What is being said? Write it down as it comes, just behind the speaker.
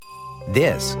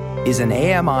This is an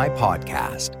AMI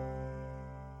podcast.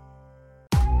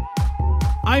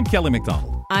 I'm Kelly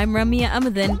McDonald. I'm Ramya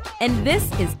Amadin, and this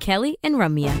is Kelly and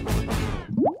Ramya.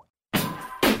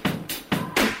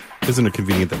 Isn't it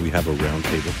convenient that we have a round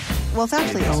table? Well, it's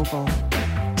actually oval.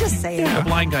 Just saying. The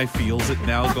blind guy feels it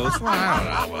now, goes, well,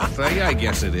 I don't know. I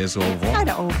guess it is oval. Kind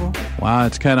of oval. Wow,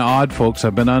 it's kind of odd, folks.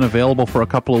 I've been unavailable for a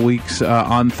couple of weeks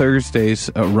on Thursdays.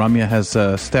 Ramya has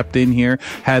stepped in here,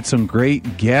 had some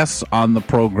great guests on the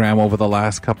program over the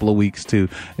last couple of weeks to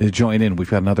join in. We've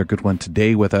got another good one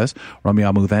today with us.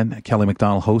 Ramya Amadin, Kelly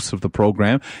McDonald, hosts of the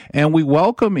program. And we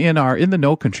welcome in our In the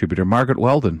Know contributor, Margaret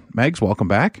Weldon. Megs, welcome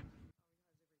back.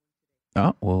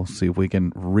 Oh, we'll see if we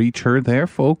can reach her there,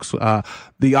 folks.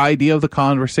 The idea of the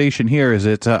conversation here is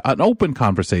it's an open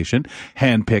conversation,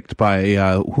 handpicked by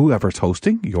whoever's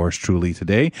hosting, yours truly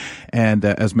today. And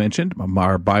as mentioned,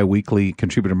 our bi-weekly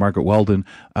contributor, Margaret Weldon,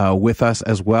 with us,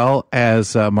 as well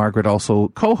as Margaret also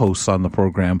co-hosts on the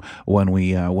program when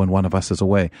one of us is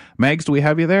away. Mags, do we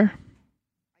have you there?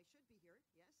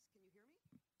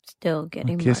 Still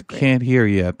getting Just Margaret. Can't hear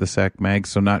you at the sec, Mag,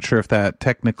 so not sure if that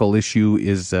technical issue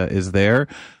is there.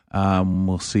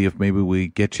 We'll see if maybe we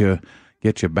get you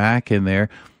back in there.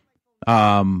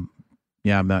 I'm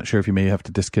not sure if you may have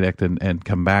to disconnect and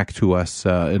come back to us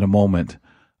in a moment.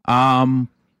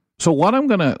 So what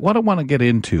I want to get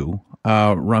into,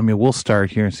 Ramya, we'll start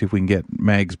here and see if we can get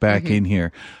Mags back in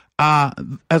here.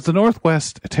 As the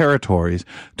Northwest Territories,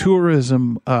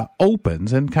 tourism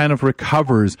opens and kind of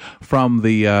recovers from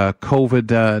the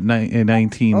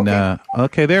COVID-19.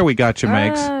 Okay, there we got you,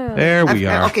 Megs. There we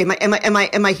are. Okay,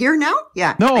 am I here now?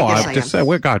 Yeah. No, I've just said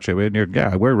we got you.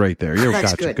 We're right there.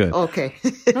 That's good. Good. Okay.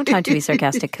 No time to be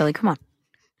sarcastic, Kelly. Come on.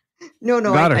 No.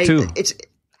 Got her too.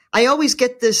 I always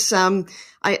get this.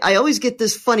 I always get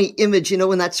this funny image,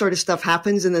 when that sort of stuff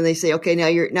happens, and then they say, "Okay, now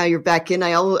you're back in."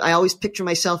 I always picture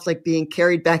myself like being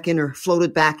carried back in or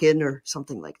floated back in or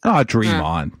something like that. Oh, dream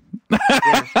on.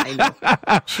 Yeah, I know.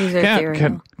 She's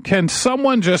ethereal. Can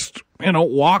someone just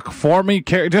walk for me?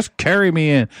 Just carry me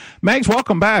in. Megs,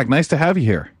 welcome back. Nice to have you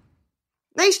here.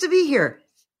 Nice to be here.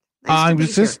 I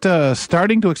was just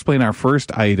starting to explain our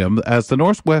first item. As the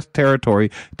Northwest Territory,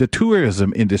 the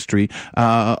tourism industry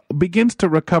begins to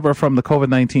recover from the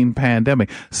COVID-19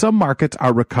 pandemic. Some markets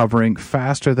are recovering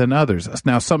faster than others.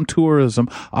 Now, some tourism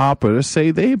operators say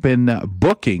they've been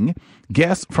booking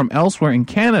guests from elsewhere in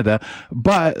Canada,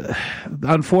 but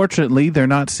unfortunately, they're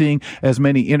not seeing as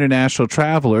many international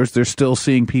travelers. They're still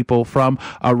seeing people from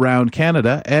around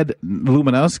Canada. Ed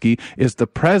Luminowski is the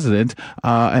president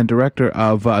and director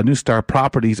of New Star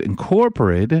Properties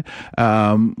Incorporated,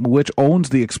 which owns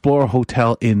the Explorer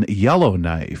Hotel in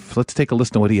Yellowknife. Let's take a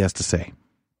listen to what he has to say.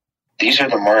 These are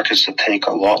the markets that take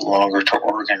a lot longer to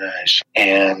organize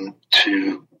and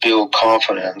to build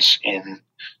confidence in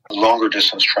longer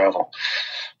distance travel.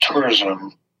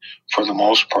 Tourism, for the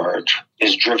most part,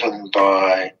 is driven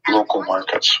by local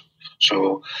markets.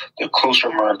 So the closer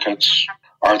markets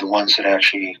are the ones that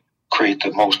actually create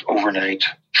the most overnight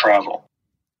travel.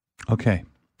 Okay.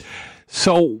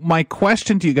 So my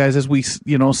question to you guys, as we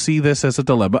see this as a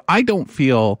dilemma, I don't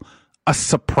feel a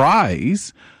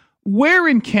surprise. Where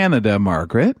in Canada,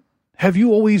 Margaret, have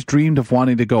you always dreamed of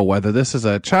wanting to go? Whether this is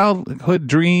a childhood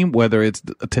dream, whether it's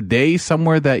today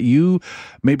somewhere that you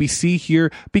maybe see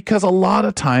here, because a lot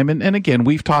of time, and again,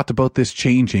 we've talked about this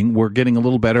changing. We're getting a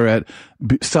little better at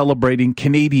celebrating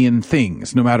Canadian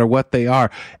things, no matter what they are.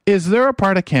 Is there a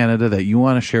part of Canada that you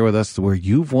want to share with us where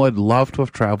you would love to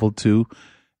have traveled to,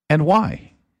 and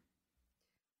why?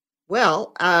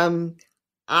 Well,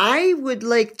 I would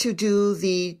like to do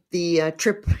the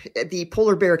trip, the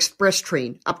Polar Bear Express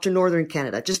train up to Northern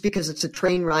Canada, just because it's a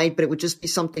train ride, but it would just be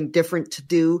something different to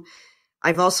do.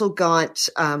 I've also got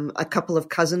a couple of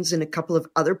cousins in a couple of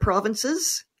other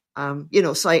provinces, so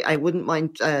I wouldn't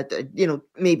mind,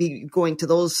 maybe going to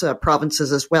those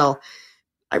provinces as well.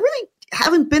 I really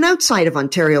haven't been outside of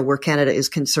Ontario where Canada is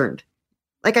concerned.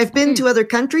 Like, I've been to other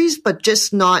countries, but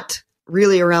just not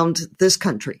really around this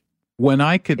country. When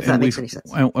I could, if that makes any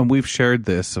sense. And we've shared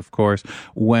this, of course,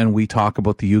 when we talk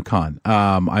about the Yukon.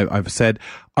 I've said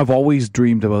I've always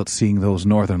dreamed about seeing those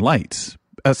northern lights,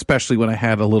 especially when I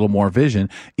had a little more vision,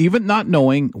 even not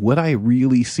knowing would I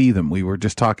really see them. We were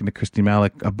just talking to Christy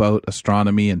Malik about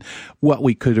astronomy and what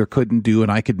we could or couldn't do,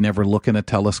 and I could never look in a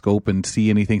telescope and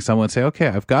see anything. Someone would say, okay,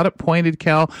 I've got it pointed,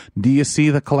 Cal. Do you see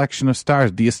the collection of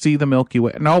stars? Do you see the Milky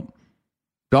Way? Nope.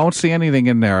 Don't see anything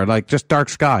in there, like just dark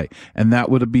sky. And that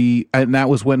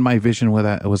was when my vision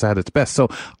was at its best. So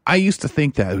I used to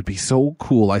think that it would be so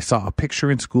cool. I saw a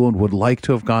picture in school and would like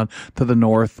to have gone to the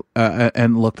north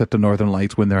and looked at the northern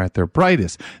lights when they're at their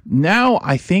brightest. Now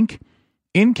I think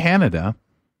in Canada,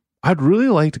 I'd really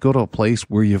like to go to a place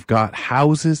where you've got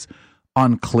houses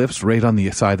on cliffs right on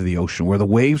the side of the ocean where the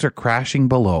waves are crashing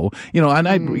below, and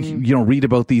I, read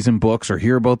about these in books or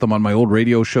hear about them on my old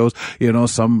radio shows.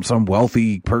 Some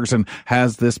wealthy person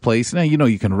has this place. Now,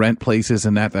 you can rent places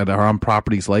and that are on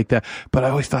properties like that. But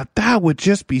I always thought that would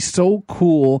just be so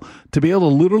cool to be able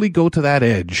to literally go to that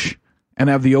edge and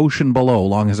have the ocean below,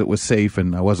 long as it was safe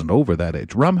and I wasn't over that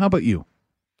edge. Rum, how about you?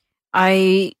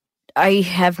 I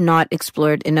have not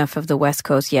explored enough of the West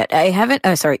Coast yet.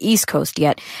 East Coast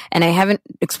yet. And I haven't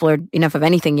explored enough of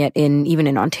anything yet even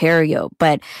in Ontario.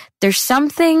 But there's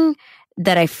something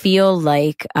that I feel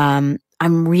like I'm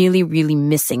really, really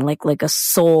missing, like a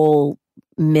soul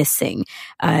missing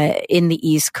in the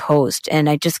East Coast. And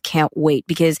I just can't wait,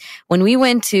 because when we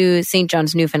went to St.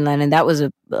 John's, Newfoundland, and that was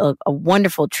a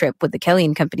wonderful trip with the Kelly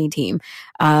and Company team,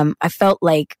 I felt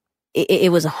like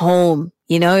it was home.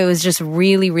 It was just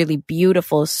really, really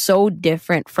beautiful. So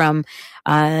different from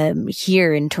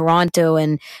here in Toronto.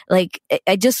 And I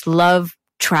just love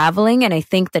traveling. And I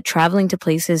think that traveling to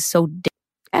places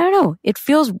I don't know, it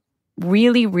feels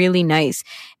really, really nice.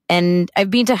 And I've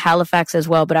been to Halifax as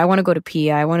well, but I want to go to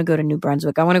PEI. I want to go to New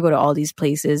Brunswick. I want to go to all these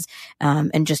places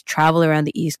and just travel around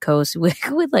the East Coast with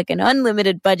like an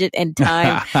unlimited budget and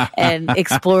time and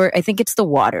explore. I think it's the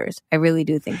waters. I really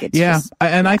do think it's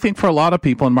I think for a lot of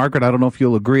people, and Margaret, I don't know if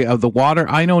you'll agree, the water,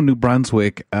 I know New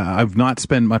Brunswick, I've not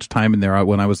spent much time in there.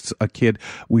 When I was a kid,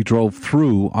 we drove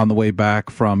through on the way back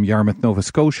from Yarmouth, Nova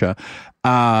Scotia.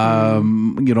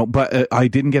 But I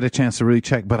didn't get a chance to really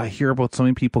check, but I hear about so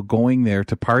many people going there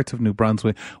to parts of New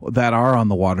Brunswick that are on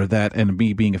the water, and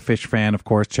me being a fish fan, of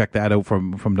course, check that out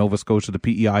from Nova Scotia to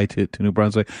PEI to New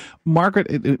Brunswick. Margaret,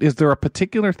 is there a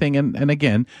particular thing? And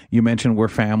again, you mentioned where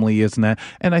family is and that,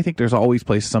 and I think there's always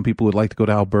places some people would like to go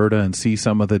to Alberta and see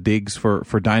some of the digs for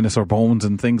dinosaur bones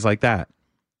and things like that.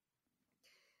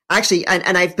 Actually,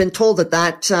 and I've been told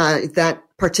that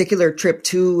particular trip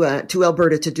to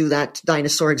Alberta to do that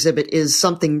dinosaur exhibit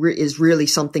is really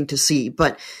something to see.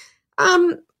 But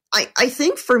I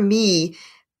think for me,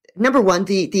 number one,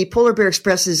 the Polar Bear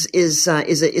Express is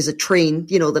a train,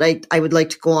 that I would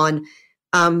like to go on.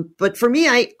 But for me,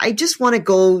 I just want to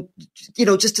go,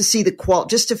 just to see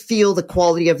just to feel the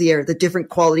quality of the air, the different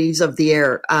qualities of the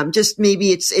air. Just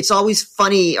maybe it's always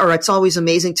funny, or it's always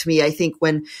amazing to me. I think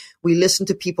when we listen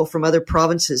to people from other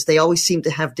provinces, they always seem to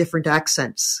have different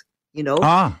accents,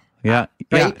 right?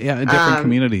 Different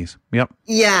communities. Yep.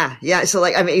 Yeah. So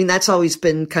that's always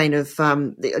been kind of,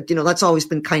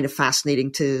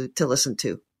 fascinating to listen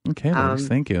to. Okay,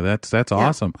 thank you. That's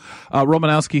awesome.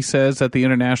 Romanowski says that the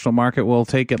international market will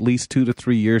take at least 2 to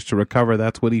 3 years to recover.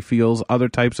 That's what he feels. Other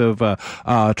types of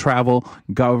travel,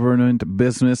 government,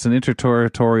 business, and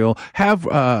interterritorial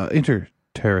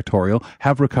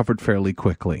have recovered fairly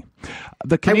quickly.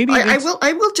 The Canadian,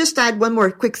 I will just add one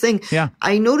more quick thing. Yeah,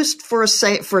 I noticed for a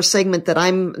segment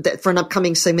for an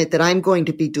upcoming segment that I'm going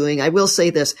to be doing. I will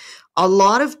say this: a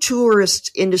lot of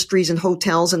tourist industries and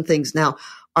hotels and things now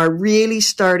are really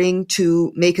starting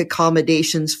to make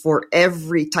accommodations for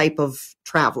every type of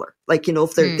traveler. Like,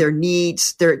 if their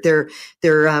needs, they're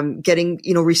getting,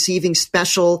 receiving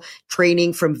special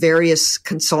training from various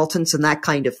consultants and that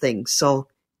kind of thing. So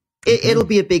it'll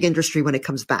be a big industry when it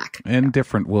comes back. And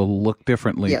will look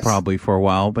differently probably for a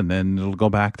while, but then it'll go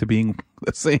back to being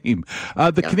the same.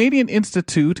 Canadian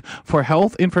Institute for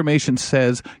Health Information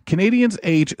says Canadians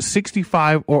age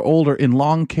 65 or older in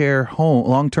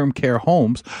long-term care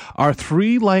homes are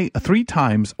three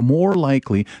times more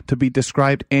likely to be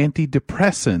prescribed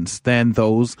antidepressants than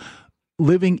those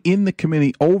living in the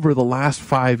community over the last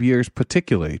 5 years,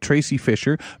 particularly. Tracy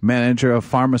Fisher, manager of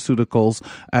pharmaceuticals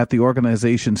at the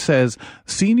organization, says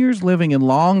seniors living in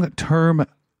long-term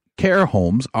care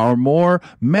homes are more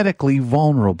medically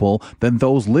vulnerable than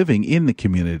those living in the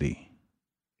community.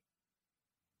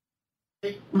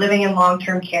 Living in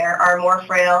long-term care are more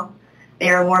frail, they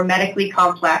are more medically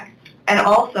complex, and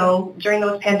also during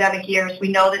those pandemic years, we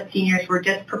know that seniors were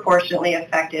disproportionately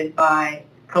affected by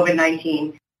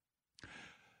COVID-19.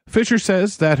 Fisher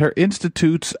says that her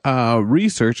institute's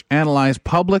research analyzed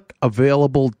public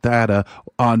available data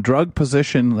on drug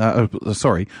prescription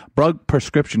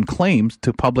claims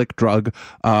to public drug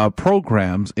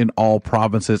programs in all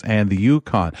provinces and the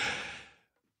Yukon.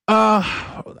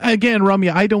 Again,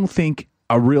 Ramya, I don't think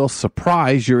a real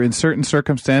surprise. You're in certain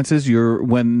circumstances.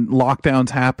 When lockdowns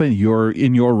happen, you're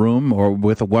in your room or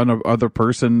with one other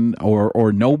person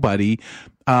or nobody.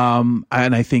 And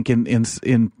I think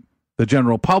in the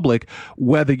general public,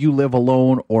 whether you live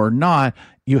alone or not,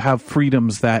 you have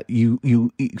freedoms that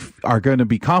you are going to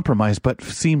be compromised, but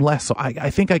seem less. So I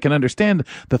think I can understand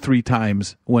the 3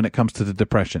 times when it comes to the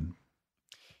depression.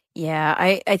 Yeah,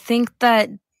 I think that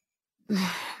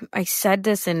I said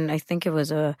this, and I think it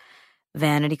was a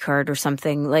Vanity Card or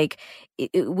something. Like,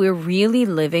 we're really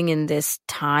living in this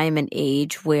time and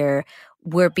age where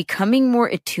we're becoming more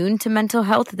attuned to mental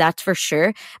health, that's for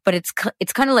sure. But it's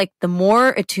kind of like the more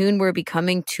attuned we're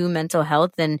becoming to mental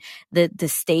health and the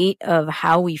state of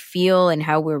how we feel and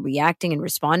how we're reacting and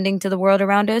responding to the world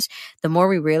around us, the more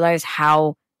we realize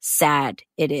how sad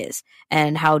it is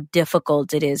and how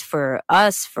difficult it is for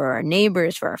us, for our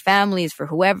neighbors, for our families, for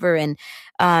whoever. And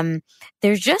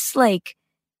there's just like,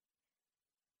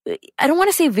 I don't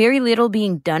want to say very little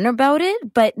being done about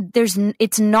it, but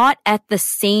it's not at the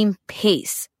same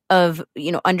pace of,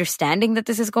 understanding that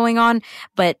this is going on,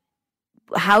 but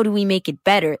how do we make it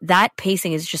better? That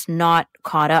pacing is just not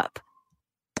caught up.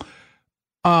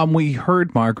 We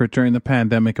heard, Margaret, during the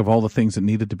pandemic of all the things that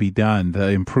needed to be done, the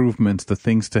improvements, the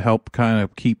things to help kind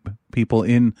of keep people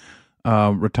in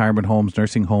retirement homes,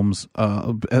 nursing homes,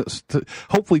 to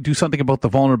hopefully do something about the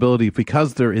vulnerability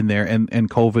because they're in there and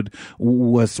COVID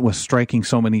was striking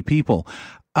so many people.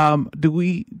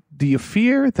 Do you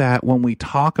fear that when we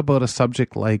talk about a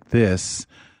subject like this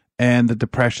and the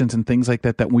depressions and things like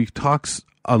that, that we've talked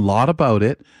a lot about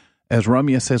it, as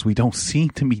Ramya says, we don't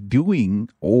seem to be doing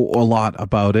a lot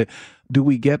about it. Do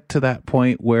we get to that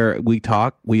point where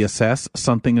we assess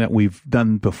something that we've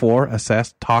done before,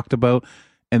 talked about,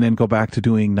 and then go back to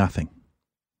doing nothing?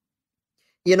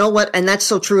 You know what? And that's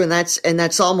so true. And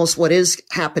that's almost what is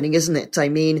happening, isn't it? I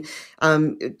mean,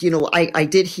 I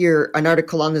did hear an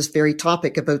article on this very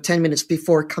topic about 10 minutes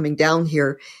before coming down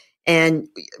here. And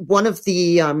one of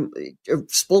the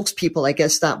spokespeople, I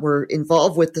guess, that were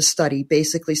involved with the study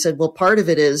basically said, well, part of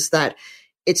it is that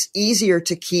it's easier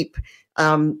to keep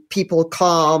people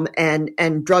calm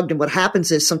and drugged. And what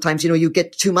happens is sometimes, you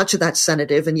get too much of that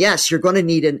sedative. And yes, you're going to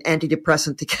need an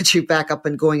antidepressant to get you back up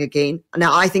and going again.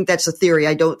 Now, I think that's a theory.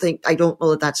 I don't know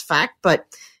that that's fact, but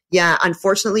yeah,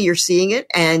 unfortunately you're seeing it,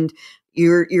 and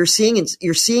you're seeing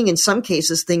in some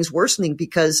cases things worsening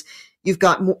because you've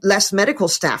got less medical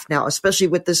staff now, especially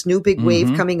with this new big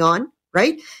wave coming on.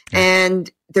 Right. Yeah.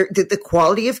 And the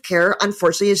quality of care,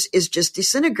 unfortunately, is just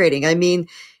disintegrating. I mean,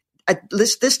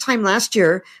 this time last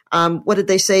year, what did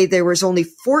they say? There was only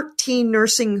 14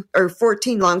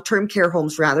 long-term care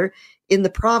homes rather in the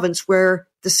province where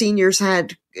the seniors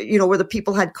had, where the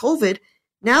people had COVID.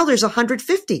 Now there's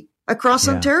 150 across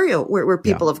Ontario where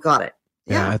people have got it.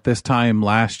 Yeah, at this time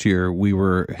last year, we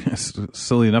were,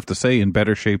 silly enough to say, in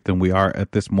better shape than we are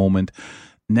at this moment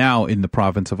now in the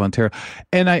province of Ontario.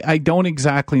 And I don't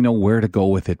exactly know where to go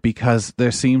with it, because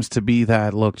there seems to be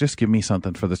that, look, just give me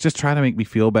something for this. Just try to make me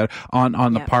feel better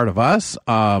on the part of us,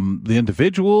 the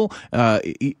individual.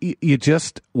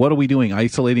 What are we doing?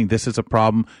 Isolating this is a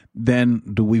problem. Then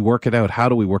do we work it out? How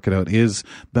do we work it out? Is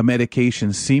the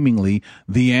medication seemingly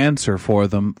the answer for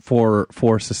them, for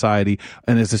society?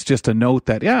 And is this just a note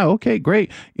that, yeah, okay,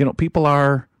 great. People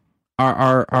are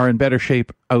in better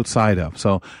shape outside of.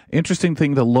 So interesting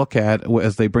thing to look at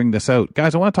as they bring this out.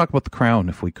 Guys, I want to talk about The Crown,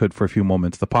 if we could, for a few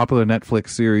moments. The popular Netflix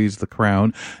series, The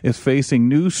Crown, is facing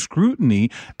new scrutiny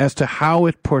as to how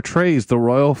it portrays the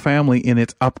royal family in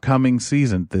its upcoming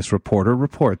season. This reporter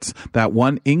reports that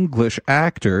one English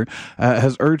actor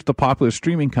has urged the popular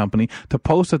streaming company to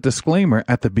post a disclaimer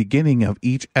at the beginning of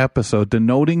each episode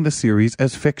denoting the series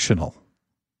as fictional.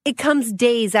 It comes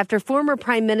days after former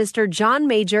Prime Minister John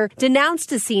Major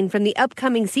denounced a scene from the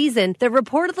upcoming season that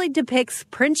reportedly depicts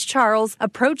Prince Charles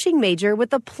approaching Major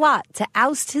with a plot to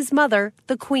oust his mother,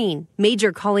 the Queen.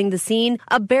 Major calling the scene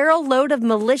a barrel load of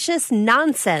malicious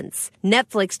nonsense.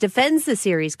 Netflix defends the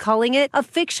series, calling it a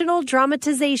fictional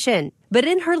dramatization. But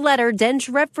in her letter,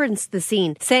 Dench referenced the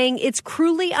scene, saying it's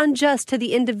cruelly unjust to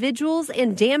the individuals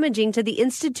and damaging to the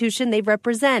institution they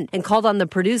represent, and called on the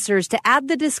producers to add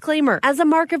the disclaimer as a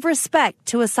mark of respect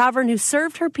to a sovereign who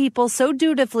served her people so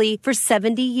dutifully for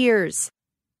 70 years.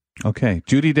 Okay.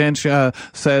 Judi Dench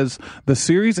says the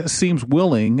series seems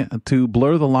willing to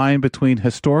blur the line between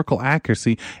historical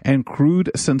accuracy and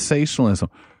crude sensationalism.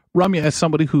 Ramya, as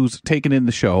somebody who's taken in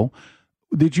the show,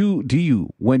 do you,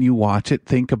 when you watch it,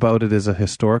 think about it as a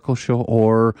historical show,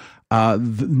 or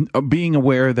being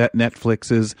aware that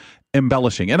Netflix is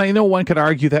embellishing? And I know one could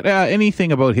argue that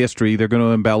anything about history, they're going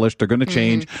to embellish, they're going to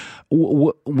change.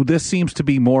 This seems to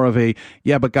be more of a,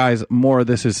 but guys, more of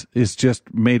this is just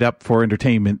made up for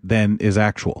entertainment than is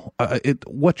actual.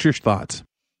 What's your thoughts?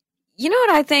 You know what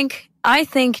I think? I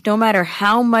think no matter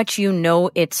how much you know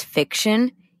it's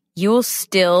fiction, you'll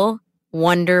still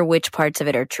wonder which parts of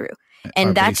it are true.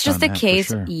 And that's just the that, case.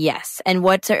 sure. Yes. And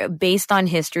what's based on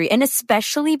history. And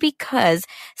especially because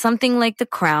something like The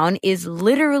Crown is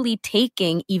literally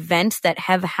taking events that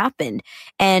have happened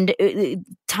and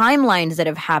timelines that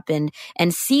have happened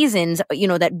and seasons,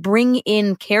 that bring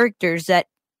in characters that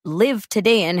live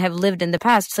today and have lived in the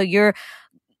past. So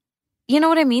you know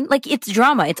what I mean? Like, it's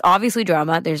drama. It's obviously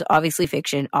drama. There's obviously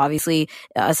fiction. Obviously,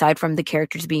 aside from the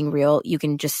characters being real, you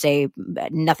can just say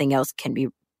nothing else can be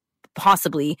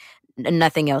possibly,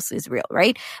 nothing else is real,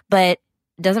 right? But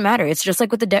it doesn't matter. It's just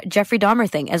like with the Jeffrey Dahmer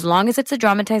thing. As long as it's a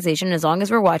dramatization, as long as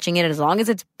we're watching it, as long as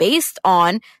it's based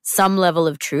on some level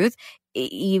of truth,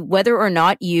 whether or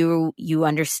not you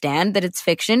understand that it's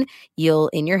fiction, you'll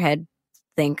in your head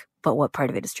think, but what part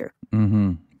of it is true?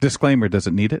 Mm-hmm. Disclaimer, does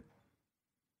it need it?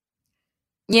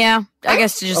 Yeah, I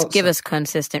guess to just give us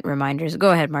consistent reminders.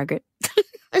 Go ahead, Margaret.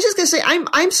 I was just going to say,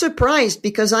 I'm surprised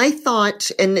because I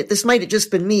thought, and this might have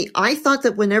just been me, I thought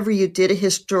that whenever you did a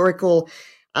historical,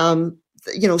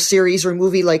 series or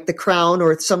movie like The Crown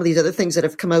or some of these other things that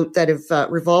have come out that have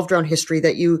revolved around history,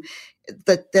 that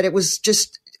it was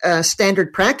just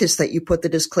standard practice that you put the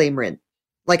disclaimer in.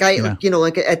 Like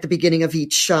like at the beginning of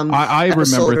each I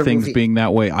remember things movie being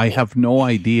that way. I have no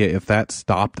idea if that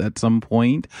stopped at some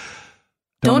point.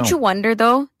 Don't you wonder,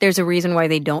 though, there's a reason why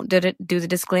they don't do the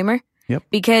disclaimer? Yep.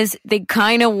 Because they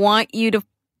kind of want you to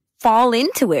fall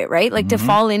into it, right? Like to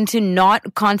fall into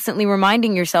not constantly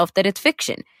reminding yourself that it's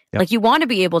fiction. Yep. Like you want to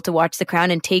be able to watch The Crown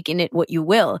and take in it what you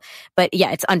will. But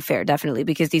yeah, it's unfair, definitely,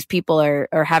 because these people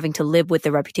are having to live with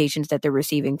the reputations that they're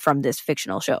receiving from this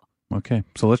fictional show. Okay,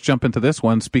 so let's jump into this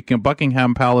one. Speaking of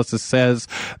Buckingham Palace, it says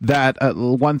that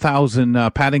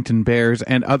 1,000 Paddington bears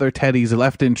and other teddies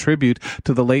left in tribute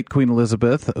to the late Queen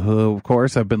Elizabeth, who, of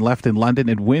course, have been left in London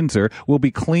and Windsor, will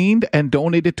be cleaned and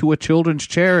donated to a children's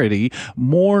charity.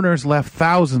 Mourners left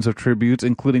thousands of tributes,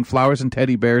 including flowers and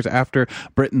teddy bears, after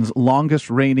Britain's longest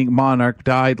reigning monarch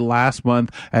died last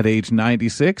month at age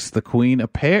 96. The Queen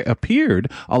appeared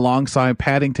alongside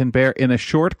Paddington Bear in a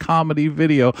short comedy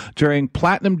video during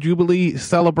Platinum Jubilee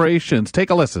celebrations.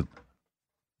 Take a listen.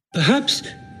 Perhaps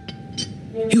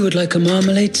you would like a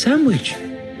marmalade sandwich.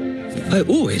 I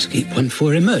always keep one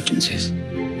for emergencies.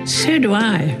 So do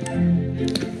I.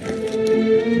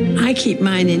 I keep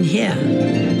mine in here.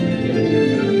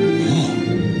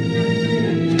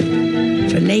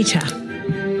 For later.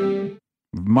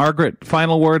 Margaret,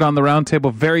 final word on the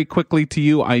roundtable very quickly to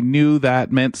you. I knew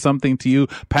that meant something to you.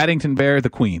 Paddington Bear, the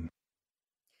Queen.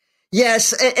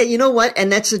 Yes, and you know what? And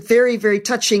that's a very, very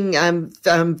touching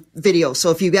video.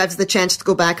 So if you have the chance to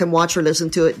go back and watch or listen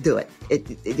to it, do it.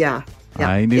 Yeah.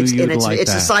 I knew you'd like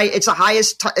that.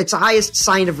 It's a highest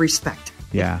sign of respect.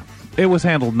 Yeah. It was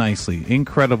handled nicely,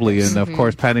 incredibly, and of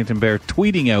course, Paddington Bear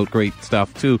tweeting out great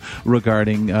stuff too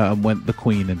regarding when the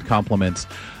Queen and compliments.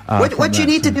 What you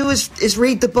need to do is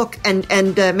read the book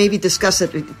and maybe discuss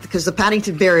it, because the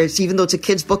Paddington Bear is, even though it's a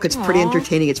kid's book, it's pretty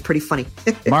entertaining. It's pretty funny.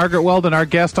 Margaret Weldon, our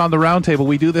guest on the roundtable.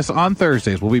 We do this on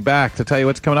Thursdays. We'll be back to tell you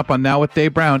what's coming up on Now with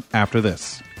Dave Brown after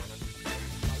this.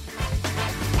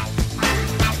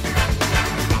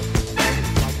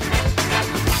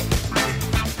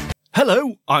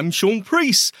 Hello, I'm Sean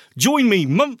Priest. Join me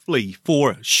monthly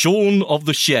for Sean of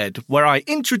the Shed, where I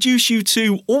introduce you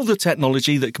to all the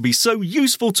technology that can be so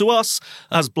useful to us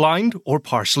as blind or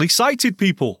partially sighted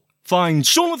people. Find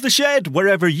Sean of the Shed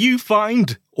wherever you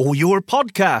find all your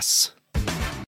podcasts.